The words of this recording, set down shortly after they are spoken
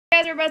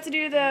guys, we're about to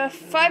do the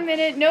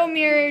 5-minute no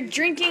mirror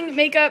drinking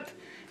makeup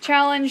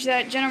challenge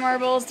that Jenna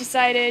Marbles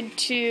decided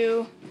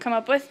to come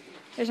up with.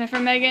 There's my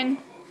friend Megan.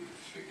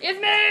 It's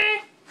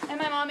me! And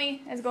my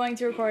mommy is going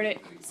to record it.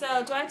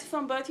 So, do I have to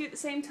film both of you at the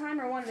same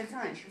time or one at a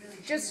time?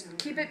 Just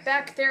keep it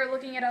back there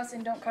looking at us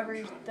and don't cover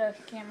the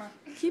camera.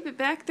 Keep it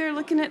back there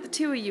looking at the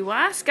two of you.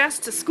 I got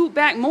to scoot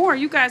back more.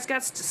 You guys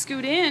got to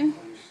scoot in.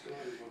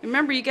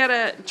 Remember, you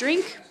gotta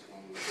drink.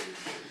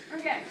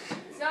 Okay,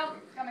 so,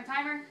 got my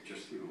timer.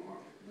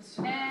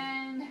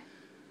 And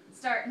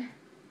start.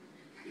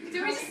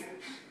 Do we just...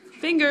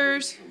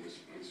 Fingers.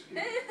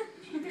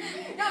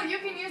 No, you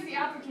can use the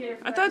applicator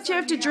for I thought you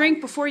have to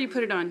drink before you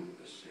put it on.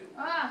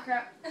 Ah,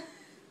 crap.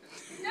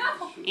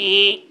 No!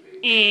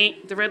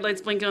 The red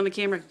light's blinking on the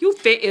camera. You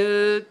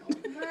failed.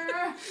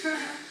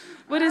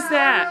 What is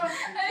that?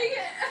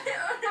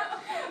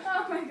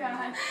 Oh my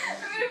god. I'm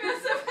gonna feel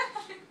so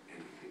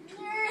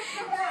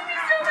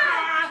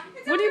bad.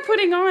 What are you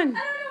putting on? I don't know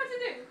what to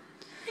do.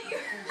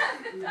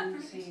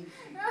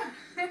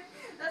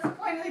 That's the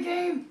point of the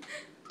game.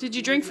 Did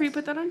you drink before you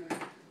put that on?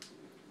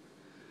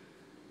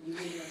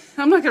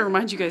 I'm not gonna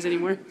remind you guys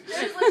anymore.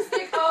 There's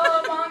lipstick all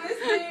up on this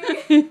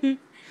thing.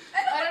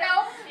 I don't know.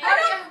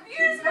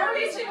 Use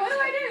foundation. What do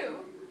I do?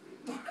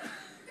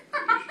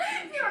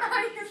 You don't know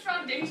how to use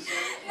foundation?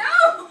 No!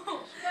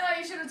 No,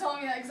 you should have told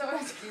me that because I would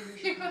have to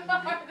keep it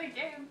out of the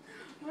game.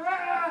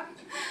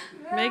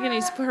 Megan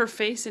needs to put her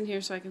face in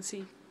here so I can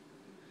see.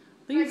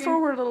 Lean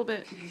forward a little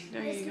bit.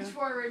 There you go.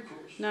 Forward.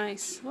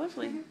 Nice.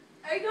 Lovely.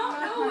 I don't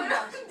know what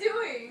I'm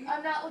doing.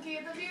 I'm not looking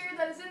at the mirror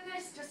that is in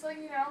this, just so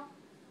you know.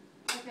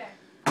 Okay.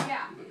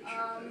 Yeah.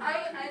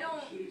 I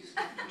don't...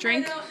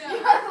 Drink? I don't know.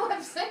 You have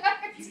lipstick.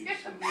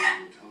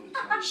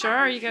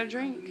 Sure, you gotta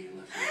drink.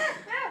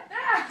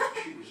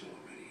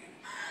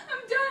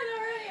 I'm done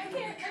already. I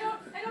can't.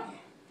 I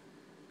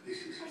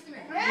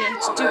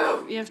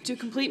don't. You have to do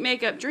complete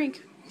makeup.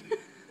 Drink.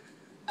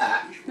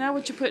 Now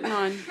what you putting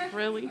on?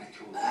 Really?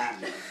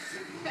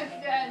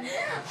 Again.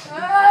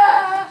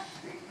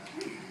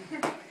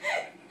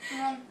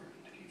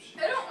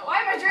 Why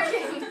am I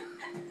drinking?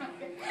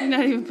 You're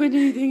not even putting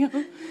anything on. Do I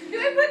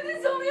put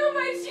this only on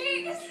my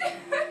cheeks?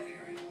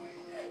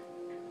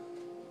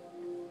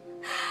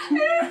 I don't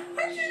know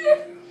what to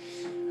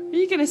do. Are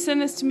you gonna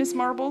send this to Miss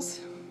Marbles?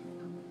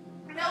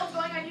 No, it's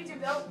going on YouTube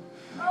though.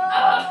 Oh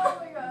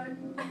my god.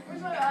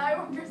 Where's my eye?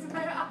 Where's my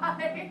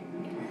eye?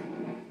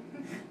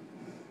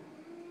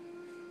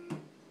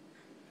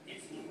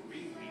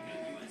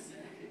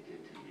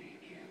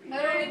 I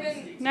don't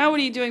even... Now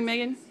what are you doing,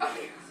 Megan?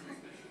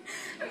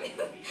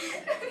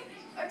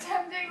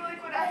 Attempting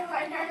liquid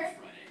eyeliner.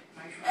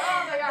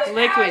 Oh my gosh.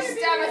 Liquid. I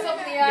stabbed myself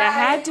in the eye. You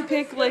had to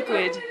pick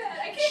liquid.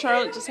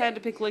 Charlotte just had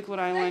to pick liquid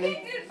eyeliner.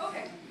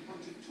 Okay.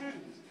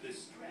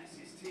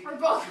 We're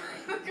both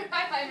liquid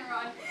eyeliner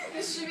on.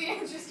 This should be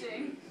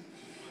interesting.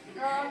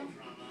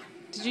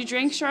 Did you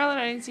drink, Charlotte?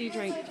 I didn't see you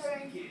drink.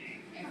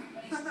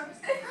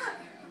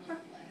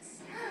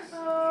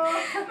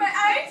 My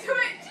eye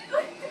twitched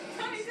like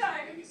 20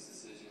 times.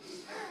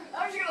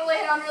 I'm just gonna lay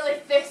it on really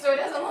thick so it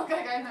doesn't look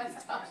like I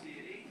messed up.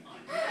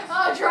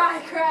 Oh, dry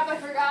crap! I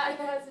forgot it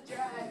has to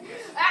dry.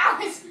 Ow!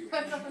 I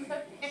slipped on the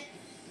thing.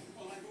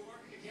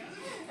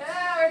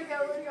 Ah, where'd it go?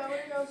 Where'd it go?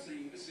 Where'd it go?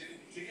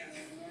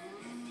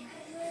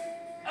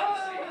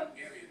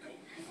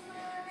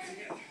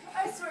 I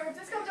swear, if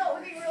this comes out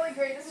looking really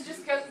great, this is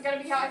just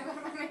gonna be how I put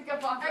my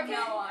makeup on from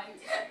now on.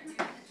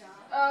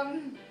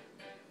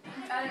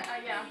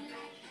 Yeah.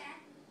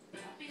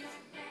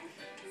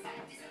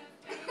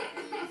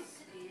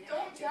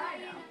 Don't die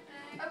now.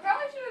 I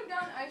probably should have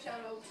done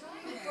eyeshadow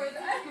before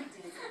that.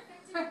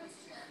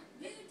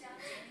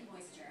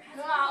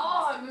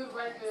 Oh, move,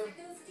 right move.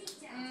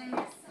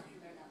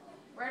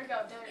 Where'd it go?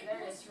 There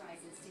it is.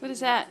 What is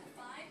that?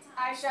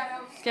 Eyeshadow.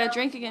 Gotta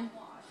drink again.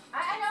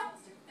 I know.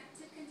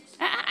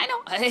 I know.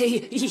 Hey.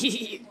 This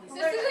isn't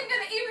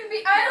gonna even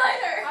be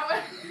eyeliner. I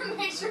want to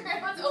make sure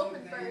it was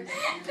open first.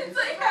 It's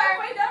like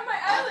halfway down my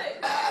eyelid.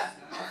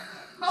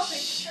 Oh my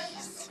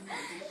goodness.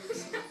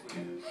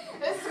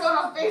 This is going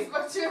on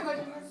Facebook too.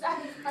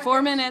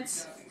 4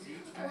 minutes.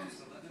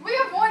 We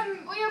have one,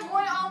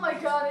 oh my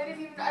god, I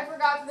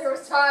forgot that there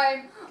was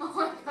time. Oh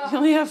my god. You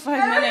only have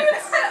 5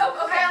 minutes. Okay,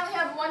 I only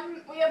have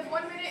we have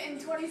 1 minute and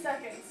 20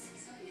 seconds.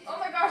 Oh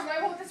my gosh, why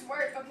won't this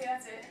work? Okay,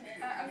 that's it.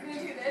 I'm gonna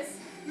do this.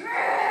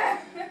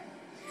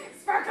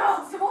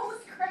 Sparkles! Holy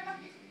crap.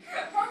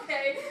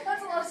 Okay,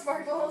 that's a lot of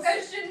sparkles.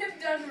 I shouldn't have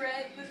done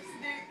red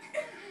lipstick.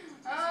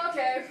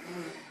 Okay.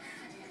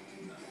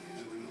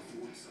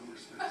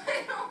 I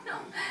don't know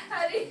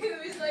how to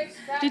use like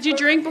that. Did you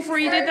drink before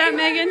you did that,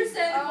 Megan?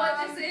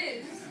 What this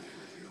is.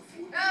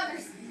 Oh,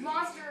 there's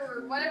monster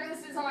or whatever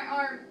this is on my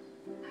arm.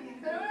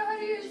 I don't know how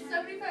to use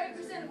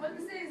 75% of what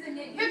this is in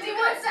it.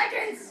 51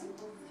 seconds!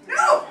 No!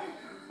 Oh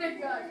my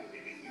god.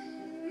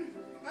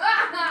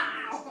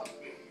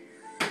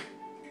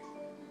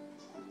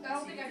 I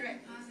don't think I drank.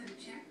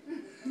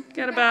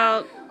 Got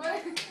about...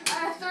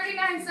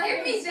 39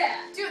 seconds. Give me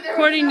that. Dude,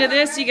 According to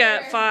this, you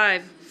got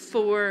 5,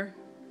 4,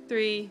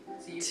 3,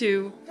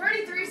 2.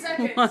 33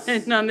 seconds.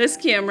 One on this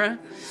camera.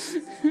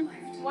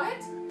 What?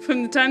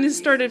 From the time this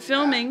started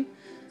filming,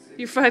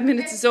 your 5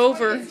 minutes is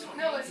over.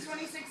 No, it's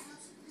 26,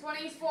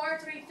 24,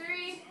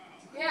 23.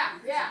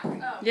 Yeah.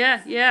 Oh.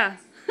 Yeah.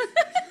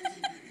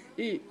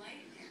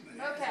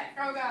 Okay.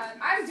 Oh God,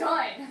 I'm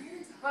done.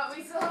 But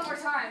we still have more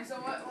time. So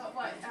what? A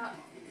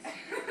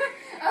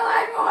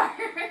lot more.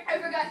 I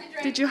forgot to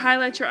drink. Did you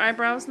highlight your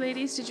eyebrows,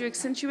 ladies? Did you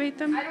accentuate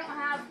them? I don't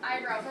have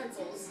eyebrow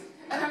pencils,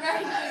 and I'm not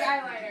using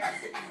eyeliner.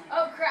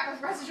 Oh crap! I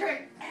forgot to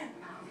drink.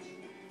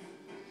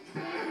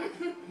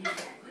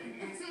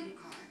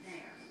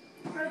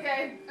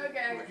 Okay.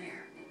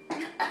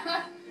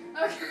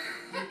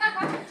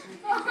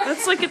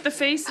 Let's look at the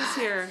faces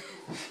here.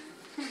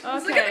 Okay.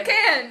 Let's look at the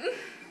can.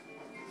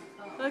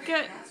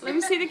 Let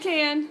me see the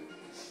can.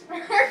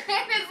 Her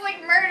can is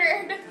like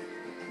murdered.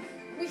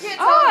 We can't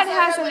tell. Oh, if it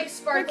has like her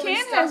sparkly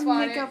can stuff has on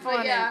makeup but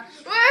on yeah.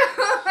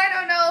 I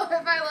don't know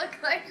if I look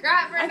like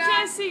crap or I not.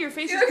 can't see. Your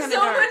face You is look kind of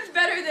so dark. much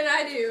better than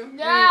I do.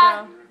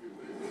 Yeah.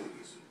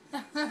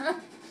 There you go.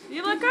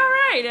 You look all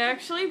right,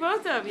 actually,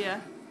 both of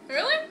you.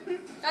 Really?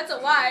 That's a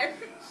lie.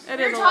 It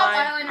Your is a top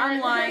lie. eyeliner I'm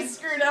is lying.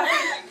 screwed up.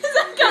 Because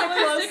I got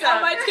Close lipstick on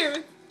up. my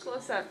tooth.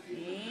 Close up.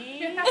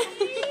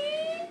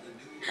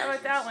 How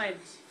about that one?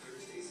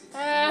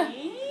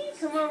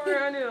 Come over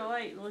under the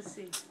light. Let's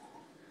see.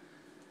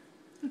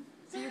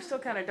 So you're still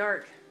kind of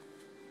dark.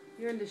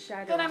 You're in the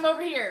shadow. Then I'm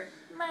over here.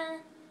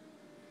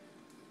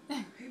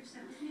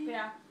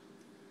 Yeah.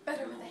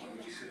 Better with the hair.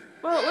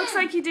 Well, it looks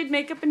like you did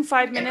makeup in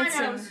 5 minutes.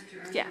 my And nose.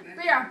 yeah.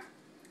 But yeah.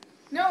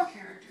 No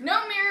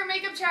mirror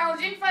makeup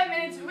challenge in 5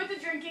 minutes with the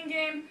drinking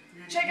game.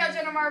 Check out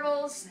Jenna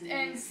Marbles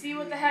and see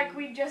what the heck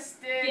we just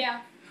did.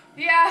 Yeah.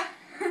 Yeah.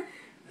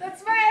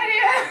 That's my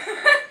idea.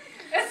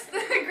 It's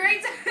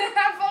great to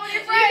have fun with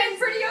your friends.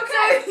 pretty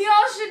okay. So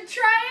y'all should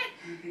try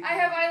it. I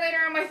have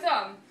eyeliner on my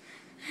thumb.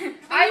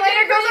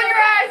 Eyeliner goes on your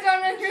eyes,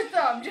 not on your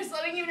thumb. Just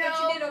letting you know.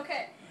 But you did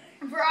okay.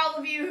 For all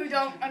of you who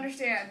don't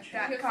understand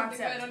that You have something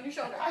concept. red on your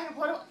shoulder. I don't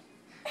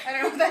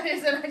know what that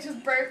is, and I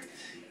just burped.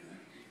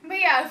 But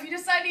yeah, if you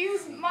decide to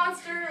use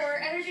Monster or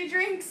energy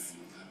drinks,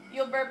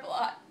 you'll burp a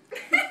lot.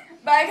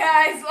 Bye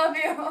guys, love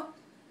you.